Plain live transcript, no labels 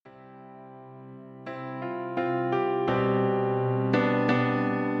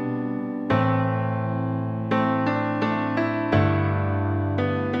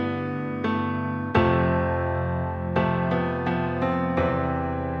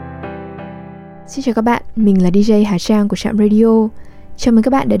Xin chào các bạn, mình là DJ Hà Trang của Trạm Radio. Chào mừng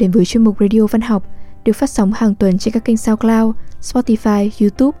các bạn đã đến với chuyên mục Radio Văn học được phát sóng hàng tuần trên các kênh SoundCloud, Spotify,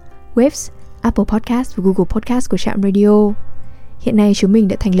 YouTube, Waves, Apple Podcast và Google Podcast của Trạm Radio. Hiện nay chúng mình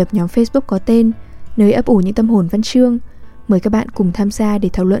đã thành lập nhóm Facebook có tên Nơi ấp ủ những tâm hồn văn chương. Mời các bạn cùng tham gia để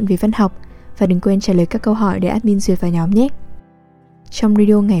thảo luận về văn học và đừng quên trả lời các câu hỏi để admin duyệt vào nhóm nhé. Trong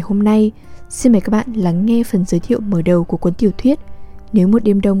radio ngày hôm nay, xin mời các bạn lắng nghe phần giới thiệu mở đầu của cuốn tiểu thuyết Nếu một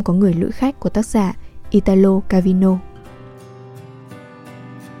đêm đông có người lữ khách của tác giả Italo Calvino.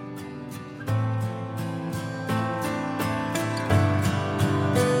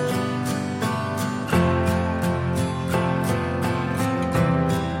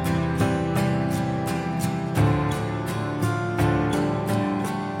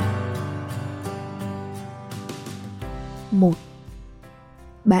 Một.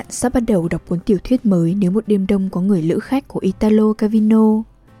 Bạn sắp bắt đầu đọc cuốn tiểu thuyết mới Nếu một đêm đông có người lữ khách của Italo Calvino.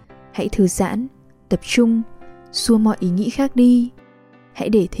 Hãy thư giãn, tập trung, xua mọi ý nghĩ khác đi. Hãy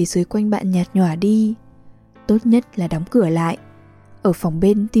để thế giới quanh bạn nhạt nhòa đi. Tốt nhất là đóng cửa lại. Ở phòng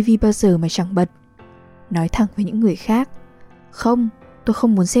bên tivi bao giờ mà chẳng bật. Nói thẳng với những người khác: "Không, tôi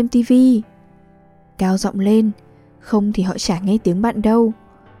không muốn xem tivi." Cao giọng lên: "Không thì họ chả nghe tiếng bạn đâu.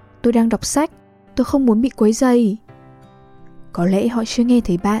 Tôi đang đọc sách, tôi không muốn bị quấy rầy." Có lẽ họ chưa nghe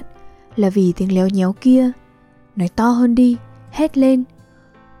thấy bạn là vì tiếng léo nhéo kia. Nói to hơn đi, hét lên: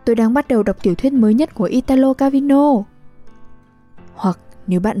 "Tôi đang bắt đầu đọc tiểu thuyết mới nhất của Italo Calvino." Hoặc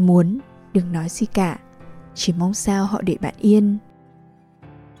nếu bạn muốn, đừng nói gì cả, chỉ mong sao họ để bạn yên.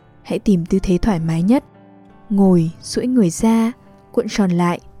 Hãy tìm tư thế thoải mái nhất. Ngồi, duỗi người ra, cuộn tròn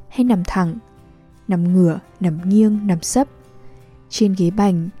lại hay nằm thẳng. Nằm ngửa, nằm nghiêng, nằm sấp. Trên ghế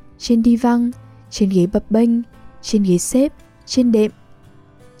bành, trên đi văng, trên ghế bập bênh, trên ghế xếp, trên đệm,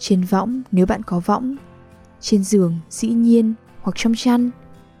 trên võng nếu bạn có võng, trên giường dĩ nhiên hoặc trong chăn.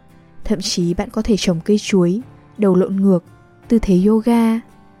 Thậm chí bạn có thể trồng cây chuối, đầu lộn ngược, tư thế yoga.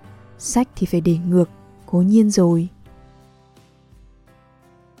 Sách thì phải để ngược, cố nhiên rồi.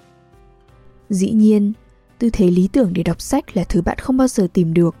 Dĩ nhiên, tư thế lý tưởng để đọc sách là thứ bạn không bao giờ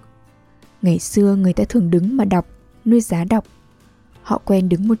tìm được. Ngày xưa người ta thường đứng mà đọc, nuôi giá đọc. Họ quen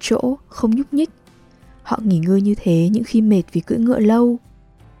đứng một chỗ, không nhúc nhích. Họ nghỉ ngơi như thế những khi mệt vì cưỡi ngựa lâu.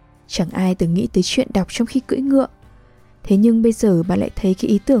 Chẳng ai từng nghĩ tới chuyện đọc trong khi cưỡi ngựa. Thế nhưng bây giờ bạn lại thấy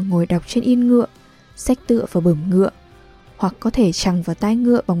cái ý tưởng ngồi đọc trên yên ngựa, xách tựa vào bờm ngựa, hoặc có thể chằng vào tai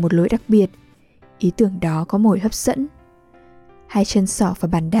ngựa bằng một lối đặc biệt. Ý tưởng đó có mồi hấp dẫn. Hai chân xỏ vào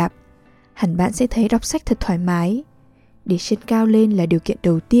bàn đạp, hẳn bạn sẽ thấy đọc sách thật thoải mái. Để chân cao lên là điều kiện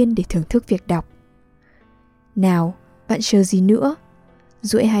đầu tiên để thưởng thức việc đọc. Nào, bạn chờ gì nữa?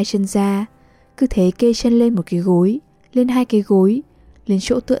 Duỗi hai chân ra, cứ thế kê chân lên một cái gối, lên hai cái gối, lên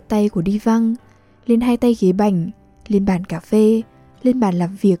chỗ tựa tay của đi văng, lên hai tay ghế bành, lên bàn cà phê, lên bàn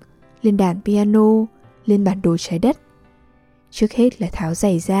làm việc, lên đàn piano, lên bản đồ trái đất. Trước hết là tháo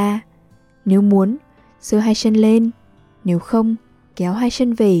giày ra. Nếu muốn, giơ hai chân lên. Nếu không, kéo hai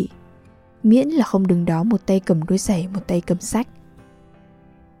chân về. Miễn là không đứng đó một tay cầm đôi giày, một tay cầm sách.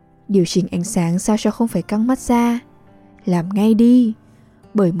 Điều chỉnh ánh sáng sao cho không phải căng mắt ra. Làm ngay đi.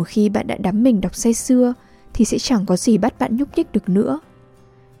 Bởi một khi bạn đã đắm mình đọc say sưa thì sẽ chẳng có gì bắt bạn nhúc nhích được nữa.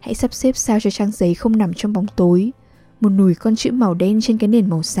 Hãy sắp xếp sao cho trang giấy không nằm trong bóng tối. Một nùi con chữ màu đen trên cái nền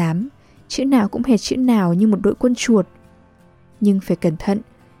màu xám, chữ nào cũng hệt chữ nào như một đội quân chuột. Nhưng phải cẩn thận,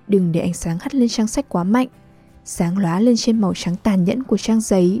 đừng để ánh sáng hắt lên trang sách quá mạnh, sáng lóa lên trên màu trắng tàn nhẫn của trang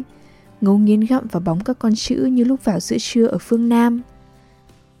giấy, ngấu nghiến gặm vào bóng các con chữ như lúc vào giữa trưa ở phương Nam.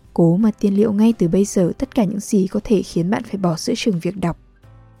 Cố mà tiên liệu ngay từ bây giờ tất cả những gì có thể khiến bạn phải bỏ giữa chừng việc đọc.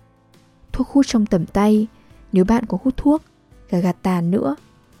 Thuốc hút trong tầm tay, nếu bạn có hút thuốc, cả gạt tàn nữa.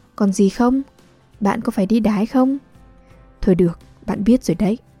 Còn gì không? Bạn có phải đi đái không? Thôi được, bạn biết rồi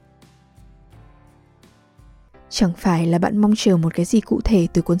đấy. Chẳng phải là bạn mong chờ một cái gì cụ thể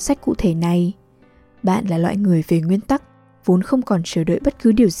từ cuốn sách cụ thể này. Bạn là loại người về nguyên tắc, vốn không còn chờ đợi bất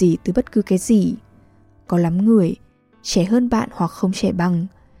cứ điều gì từ bất cứ cái gì. Có lắm người, trẻ hơn bạn hoặc không trẻ bằng,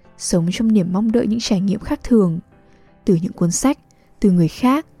 sống trong niềm mong đợi những trải nghiệm khác thường. Từ những cuốn sách, từ người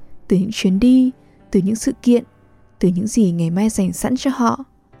khác, từ những chuyến đi, từ những sự kiện, từ những gì ngày mai dành sẵn cho họ.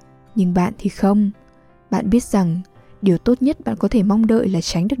 Nhưng bạn thì không. Bạn biết rằng điều tốt nhất bạn có thể mong đợi là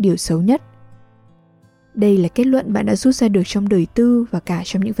tránh được điều xấu nhất. Đây là kết luận bạn đã rút ra được trong đời tư và cả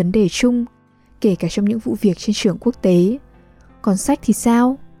trong những vấn đề chung, kể cả trong những vụ việc trên trường quốc tế. Còn sách thì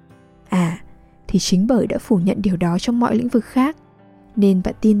sao? Thì chính bởi đã phủ nhận điều đó trong mọi lĩnh vực khác, nên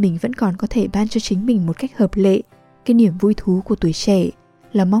bạn tin mình vẫn còn có thể ban cho chính mình một cách hợp lệ cái niềm vui thú của tuổi trẻ,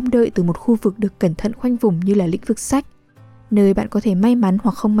 là mong đợi từ một khu vực được cẩn thận khoanh vùng như là lĩnh vực sách, nơi bạn có thể may mắn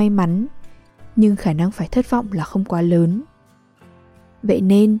hoặc không may mắn, nhưng khả năng phải thất vọng là không quá lớn. Vậy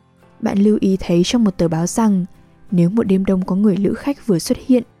nên, Bạn lưu ý thấy trong một tờ báo rằng nếu một đêm đông có người lữ khách vừa xuất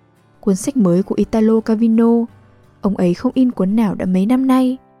hiện, cuốn sách mới của Italo Calvino, ông ấy không in cuốn nào đã mấy năm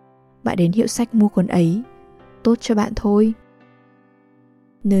nay. Bạn đến hiệu sách mua cuốn ấy, tốt cho bạn thôi.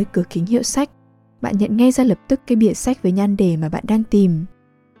 Nơi cửa kính hiệu sách, bạn nhận ngay ra lập tức cái bìa sách với nhan đề mà bạn đang tìm.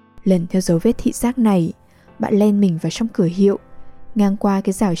 Lần theo dấu vết thị giác này, bạn len mình vào trong cửa hiệu, ngang qua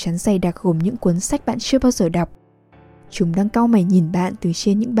cái rào chắn dày đặc gồm những cuốn sách bạn chưa bao giờ đọc. Chúng đang cau mày nhìn bạn từ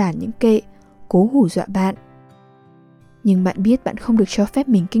trên những bàn những kệ, cố hù dọa bạn. Nhưng bạn biết bạn không được cho phép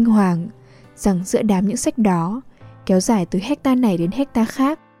mình kinh hoàng, rằng giữa đám những sách đó, kéo dài từ hecta này đến hecta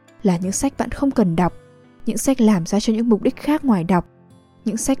khác, là những sách bạn không cần đọc, những sách làm ra cho những mục đích khác ngoài đọc.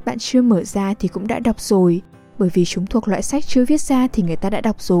 Những sách bạn chưa mở ra thì cũng đã đọc rồi, bởi vì chúng thuộc loại sách chưa viết ra thì người ta đã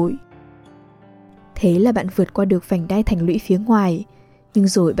đọc rồi. Thế là bạn vượt qua được vành đai thành lũy phía ngoài, nhưng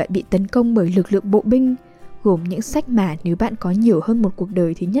rồi bạn bị tấn công bởi lực lượng bộ binh, gồm những sách mà nếu bạn có nhiều hơn một cuộc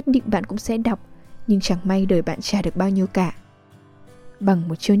đời thì nhất định bạn cũng sẽ đọc, nhưng chẳng may đời bạn chả được bao nhiêu cả. Bằng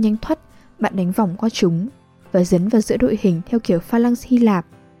một chiêu nhanh thoát, bạn đánh vòng qua chúng và dấn vào giữa đội hình theo kiểu phalanx Hy Lạp,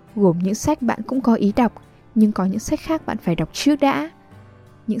 gồm những sách bạn cũng có ý đọc, nhưng có những sách khác bạn phải đọc trước đã.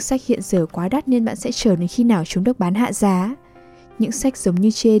 Những sách hiện giờ quá đắt nên bạn sẽ chờ đến khi nào chúng được bán hạ giá. Những sách giống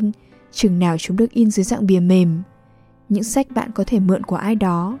như trên, chừng nào chúng được in dưới dạng bìa mềm. Những sách bạn có thể mượn của ai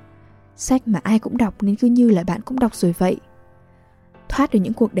đó. Sách mà ai cũng đọc nên cứ như là bạn cũng đọc rồi vậy. Thoát được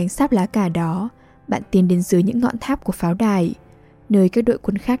những cuộc đánh sáp lá cà đó, bạn tiến đến dưới những ngọn tháp của pháo đài, nơi các đội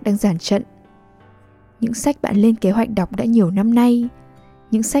quân khác đang dàn trận. Những sách bạn lên kế hoạch đọc đã nhiều năm nay.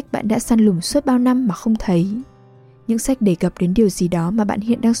 Những sách bạn đã săn lùng suốt bao năm mà không thấy. Những sách đề cập đến điều gì đó mà bạn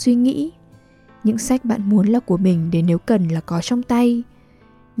hiện đang suy nghĩ. Những sách bạn muốn là của mình để nếu cần là có trong tay.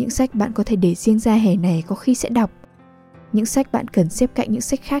 Những sách bạn có thể để riêng ra hè này có khi sẽ đọc. Những sách bạn cần xếp cạnh những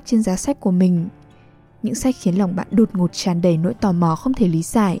sách khác trên giá sách của mình. Những sách khiến lòng bạn đột ngột tràn đầy nỗi tò mò không thể lý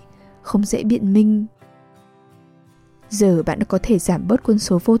giải, không dễ biện minh. Giờ bạn đã có thể giảm bớt quân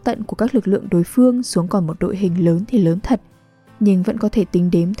số vô tận của các lực lượng đối phương xuống còn một đội hình lớn thì lớn thật, nhưng vẫn có thể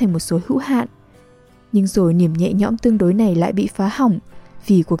tính đếm thành một số hữu hạn. Nhưng rồi niềm nhẹ nhõm tương đối này lại bị phá hỏng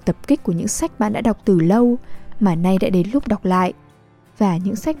vì cuộc tập kích của những sách bạn đã đọc từ lâu mà nay đã đến lúc đọc lại, và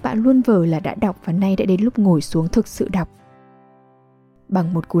những sách bạn luôn vờ là đã đọc và nay đã đến lúc ngồi xuống thực sự đọc.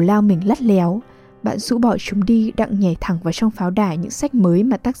 Bằng một cú lao mình lắt léo, bạn rũ bỏ chúng đi đặng nhảy thẳng vào trong pháo đài những sách mới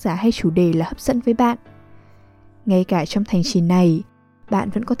mà tác giả hay chủ đề là hấp dẫn với bạn. Ngay cả trong thành trì này, bạn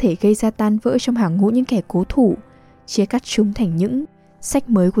vẫn có thể gây ra tan vỡ trong hàng ngũ những kẻ cố thủ, chia cắt chúng thành những sách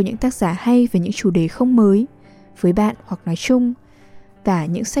mới của những tác giả hay về những chủ đề không mới với bạn hoặc nói chung, và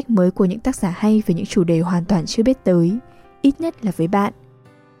những sách mới của những tác giả hay về những chủ đề hoàn toàn chưa biết tới, ít nhất là với bạn,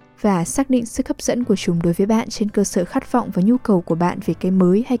 và xác định sức hấp dẫn của chúng đối với bạn trên cơ sở khát vọng và nhu cầu của bạn về cái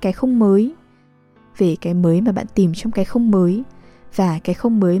mới hay cái không mới, về cái mới mà bạn tìm trong cái không mới và cái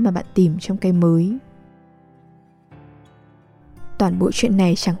không mới mà bạn tìm trong cái mới. Toàn bộ chuyện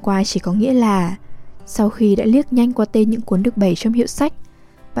này chẳng qua chỉ có nghĩa là sau khi đã liếc nhanh qua tên những cuốn được bày trong hiệu sách,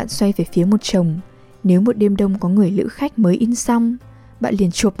 bạn xoay về phía một chồng. Nếu một đêm đông có người lữ khách mới in xong, bạn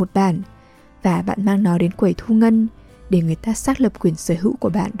liền chộp một bản và bạn mang nó đến quầy thu ngân để người ta xác lập quyền sở hữu của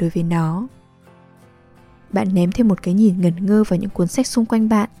bạn đối với nó. Bạn ném thêm một cái nhìn ngẩn ngơ vào những cuốn sách xung quanh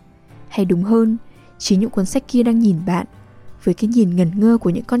bạn, hay đúng hơn, chính những cuốn sách kia đang nhìn bạn với cái nhìn ngẩn ngơ của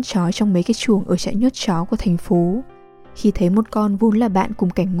những con chó trong mấy cái chuồng ở trại nhốt chó của thành phố, khi thấy một con vốn là bạn cùng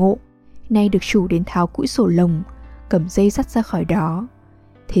cảnh ngộ, nay được chủ đến tháo cũi sổ lồng, cầm dây dắt ra khỏi đó.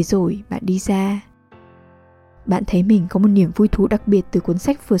 Thế rồi bạn đi ra. Bạn thấy mình có một niềm vui thú đặc biệt từ cuốn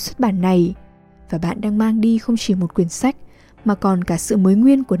sách vừa xuất bản này, và bạn đang mang đi không chỉ một quyển sách mà còn cả sự mới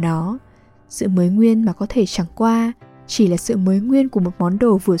nguyên của nó. Sự mới nguyên mà có thể chẳng qua chỉ là sự mới nguyên của một món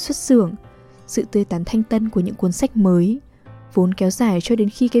đồ vừa xuất xưởng, sự tươi tắn thanh tân của những cuốn sách mới, vốn kéo dài cho đến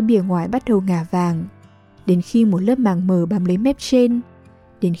khi cái bìa ngoài bắt đầu ngả vàng, đến khi một lớp màng mờ bám lấy mép trên,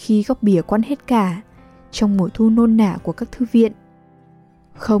 đến khi góc bìa quăn hết cả, trong mùa thu nôn nả của các thư viện.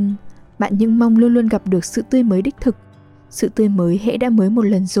 Không, bạn những mong luôn luôn gặp được sự tươi mới đích thực. Sự tươi mới hễ đã mới một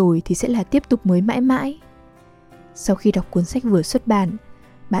lần rồi thì sẽ là tiếp tục mới mãi mãi. Sau khi đọc cuốn sách vừa xuất bản,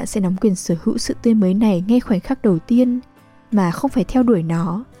 bạn sẽ nắm quyền sở hữu sự tươi mới này ngay khoảnh khắc đầu tiên, mà không phải theo đuổi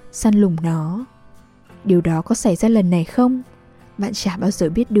nó, săn lùng nó. Điều đó có xảy ra lần này không? Bạn chả bao giờ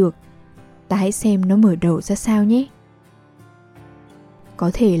biết được. Ta hãy xem nó mở đầu ra sao nhé.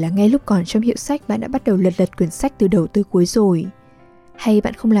 Có thể là ngay lúc còn trong hiệu sách bạn đã bắt đầu lật quyển sách từ đầu tới cuối rồi. Hay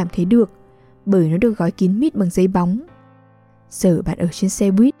bạn không làm thế được, bởi nó được gói kín mít bằng giấy bóng. Giờ bạn ở trên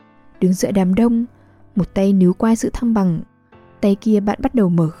xe buýt, đứng giữa đám đông, một tay níu quai giữ thăng bằng, tay kia bạn bắt đầu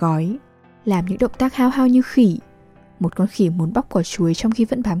mở gói, làm những động tác hao hao như khỉ. Một con khỉ muốn bóc quả chuối trong khi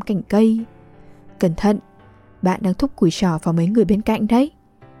vẫn bám cành cây. Cẩn thận, bạn đang thúc củi trỏ vào mấy người bên cạnh đấy.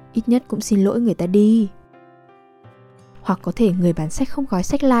 ít nhất cũng xin lỗi người ta đi. Hoặc có thể người bán sách không gói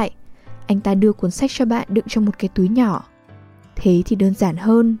sách lại, anh ta đưa cuốn sách cho bạn đựng trong một cái túi nhỏ. Thế thì đơn giản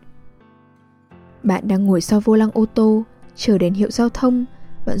hơn. Bạn đang ngồi sau vô lăng ô tô, chờ đèn hiệu giao thông.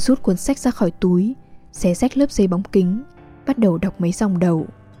 Bạn rút cuốn sách ra khỏi túi, xé rách lớp giấy bóng kính, bắt đầu đọc mấy dòng đầu.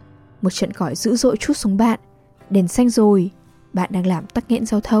 Một trận còi dữ dội trút xuống bạn. Đèn xanh rồi, bạn đang làm tắc nghẽn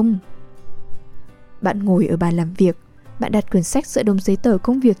giao thông. Bạn ngồi ở bàn làm việc, bạn đặt quyển sách giữa đống giấy tờ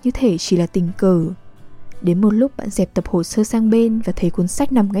công việc như thể chỉ là tình cờ. Đến một lúc bạn dẹp tập hồ sơ sang bên và thấy cuốn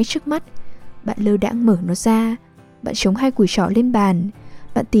sách nằm ngay trước mắt. Bạn lơ đãng mở nó ra. Bạn chống hai cùi trỏ lên bàn.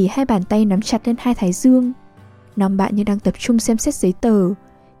 Bạn tì hai bàn tay nắm chặt lên hai thái dương. Năm bạn như đang tập trung xem xét giấy tờ,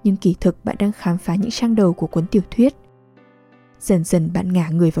 nhưng kỳ thực bạn đang khám phá những trang đầu của cuốn tiểu thuyết. Dần dần bạn ngả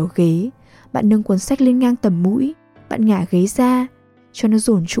người vào ghế. Bạn nâng cuốn sách lên ngang tầm mũi. Bạn ngả ghế ra, cho nó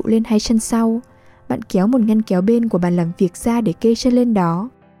dồn trụ lên hai chân sau. Bạn kéo một ngăn kéo bên của bàn làm việc ra để kê chân lên đó.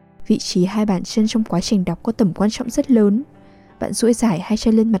 Vị trí hai bàn chân trong quá trình đọc có tầm quan trọng rất lớn. Bạn duỗi dài hai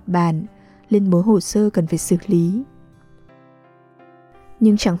chân lên mặt bàn, lên mớ hồ sơ cần phải xử lý.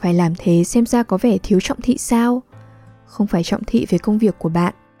 Nhưng chẳng phải làm thế xem ra có vẻ thiếu trọng thị sao? Không phải trọng thị về công việc của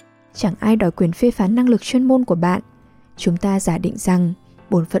bạn. Chẳng ai đòi quyền phê phán năng lực chuyên môn của bạn. Chúng ta giả định rằng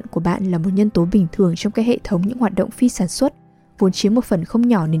bổn phận của bạn là một nhân tố bình thường trong cái hệ thống những hoạt động phi sản xuất, vốn chiếm một phần không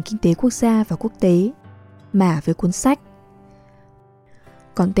nhỏ nền kinh tế quốc gia và quốc tế. Mà với cuốn sách,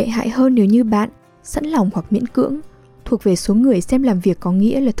 còn tệ hại hơn nếu như bạn, sẵn lòng hoặc miễn cưỡng, thuộc về số người xem làm việc có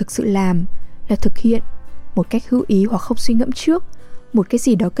nghĩa là thực sự làm, là thực hiện, một cách hữu ý hoặc không suy ngẫm trước, một cái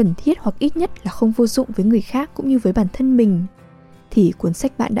gì đó cần thiết hoặc ít nhất là không vô dụng với người khác cũng như với bản thân mình, thì cuốn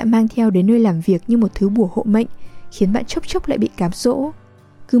sách bạn đã mang theo đến nơi làm việc như một thứ bùa hộ mệnh, khiến bạn chốc chốc lại bị cám dỗ.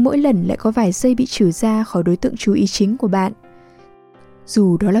 Cứ mỗi lần lại có vài giây bị trừ ra khỏi đối tượng chú ý chính của bạn.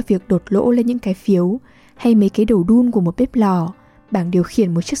 Dù đó là việc đột lỗ lên những cái phiếu, hay mấy cái đầu đun của một bếp lò, bảng điều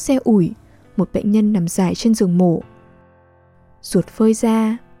khiển một chiếc xe ủi, một bệnh nhân nằm dài trên giường mổ. Ruột phơi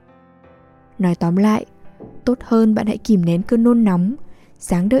ra. Nói tóm lại, tốt hơn bạn hãy kìm nén cơn nôn nóng,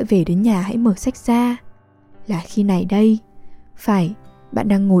 sáng đợi về đến nhà hãy mở sách ra. Là khi này đây. Phải, bạn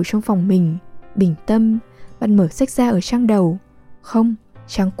đang ngồi trong phòng mình, bình tâm, bạn mở sách ra ở trang đầu. Không,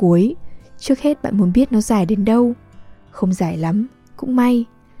 trang cuối. Trước hết bạn muốn biết nó dài đến đâu. Không dài lắm, cũng may.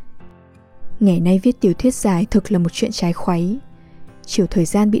 Ngày nay viết tiểu thuyết dài thực là một chuyện trái khuấy. Chiều thời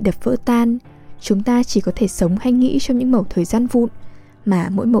gian bị đập vỡ tan, chúng ta chỉ có thể sống hay nghĩ trong những mẩu thời gian vụn, mà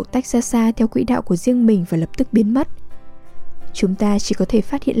mỗi mẩu tách ra xa theo quỹ đạo của riêng mình và lập tức biến mất. Chúng ta chỉ có thể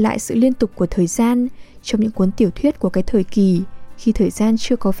phát hiện lại sự liên tục của thời gian trong những cuốn tiểu thuyết của cái thời kỳ khi thời gian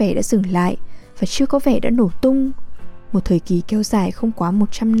chưa có vẻ đã dừng lại và chưa có vẻ đã nổ tung. Một thời kỳ kéo dài không quá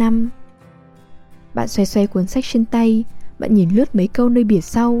 100 năm. Bạn xoay xoay cuốn sách trên tay, bạn nhìn lướt mấy câu nơi bìa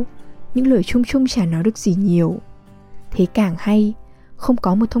sau. Những lời chung chung chả nói được gì nhiều. Thế càng hay, không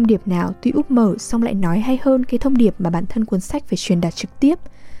có một thông điệp nào tuy úp mở xong lại nói hay hơn cái thông điệp mà bản thân cuốn sách phải truyền đạt trực tiếp,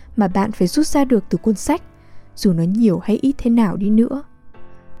 mà bạn phải rút ra được từ cuốn sách, dù nó nhiều hay ít thế nào đi nữa.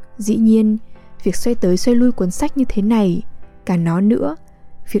 Dĩ nhiên, việc xoay tới xoay lui cuốn sách như thế này, cả nó nữa,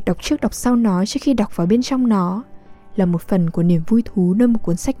 việc đọc trước đọc sau nó trước khi đọc vào bên trong nó, là một phần của niềm vui thú nơi một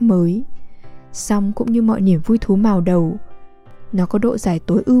cuốn sách mới. Song cũng như mọi niềm vui thú mào đầu, nó có độ dài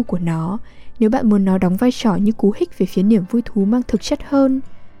tối ưu của nó nếu bạn muốn nó đóng vai trò như cú hích về phía niềm vui thú mang thực chất hơn.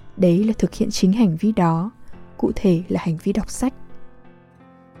 Đấy là thực hiện chính hành vi đó, cụ thể là hành vi đọc sách.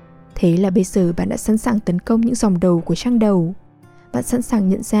 Thế là bây giờ bạn đã sẵn sàng tấn công những dòng đầu của trang đầu. Bạn sẵn sàng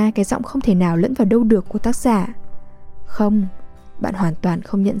nhận ra cái giọng không thể nào lẫn vào đâu được của tác giả. Không, bạn hoàn toàn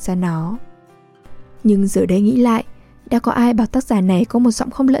không nhận ra nó. Nhưng giờ đây nghĩ lại, đã có ai bảo tác giả này có một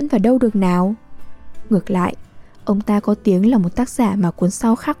giọng không lẫn vào đâu được nào? Ngược lại, ông ta có tiếng là một tác giả mà cuốn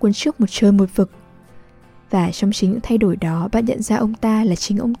sau khác cuốn trước một trời một vực. Và trong chính những thay đổi đó, bạn nhận ra ông ta là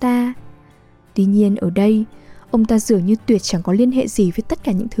chính ông ta. Tuy nhiên ở đây, ông ta dường như tuyệt chẳng có liên hệ gì với tất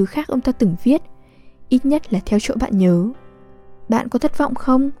cả những thứ khác ông ta từng viết, ít nhất là theo chỗ bạn nhớ. Bạn có thất vọng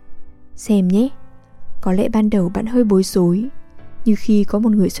không? Xem nhé. Có lẽ ban đầu bạn hơi bối rối, như khi có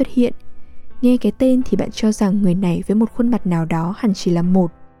một người xuất hiện. Nghe cái tên thì bạn cho rằng người này với một khuôn mặt nào đó hẳn chỉ là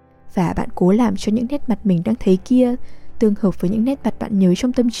một, và bạn cố làm cho những nét mặt mình đang thấy kia tương hợp với những nét mặt bạn nhớ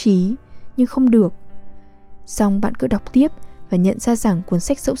trong tâm trí, nhưng không được. Xong bạn cứ đọc tiếp và nhận ra rằng cuốn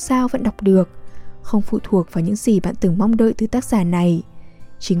sách dẫu sao vẫn đọc được, không phụ thuộc vào những gì bạn từng mong đợi từ tác giả này.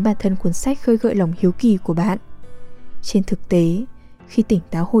 Chính bản thân cuốn sách khơi gợi lòng hiếu kỳ của bạn. Trên thực tế, khi tỉnh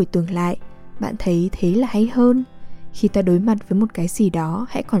táo hồi tưởng lại, bạn thấy thế là hay hơn. Khi ta đối mặt với một cái gì đó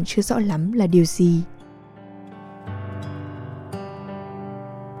hãy còn chưa rõ lắm là điều gì.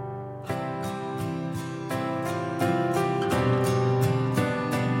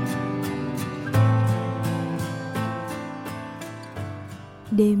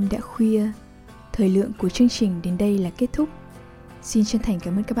 Đêm đã khuya, thời lượng của chương trình đến đây là kết thúc. Xin chân thành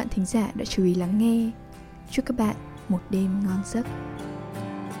cảm ơn các bạn thính giả đã chú ý lắng nghe. Chúc các bạn một đêm ngon giấc.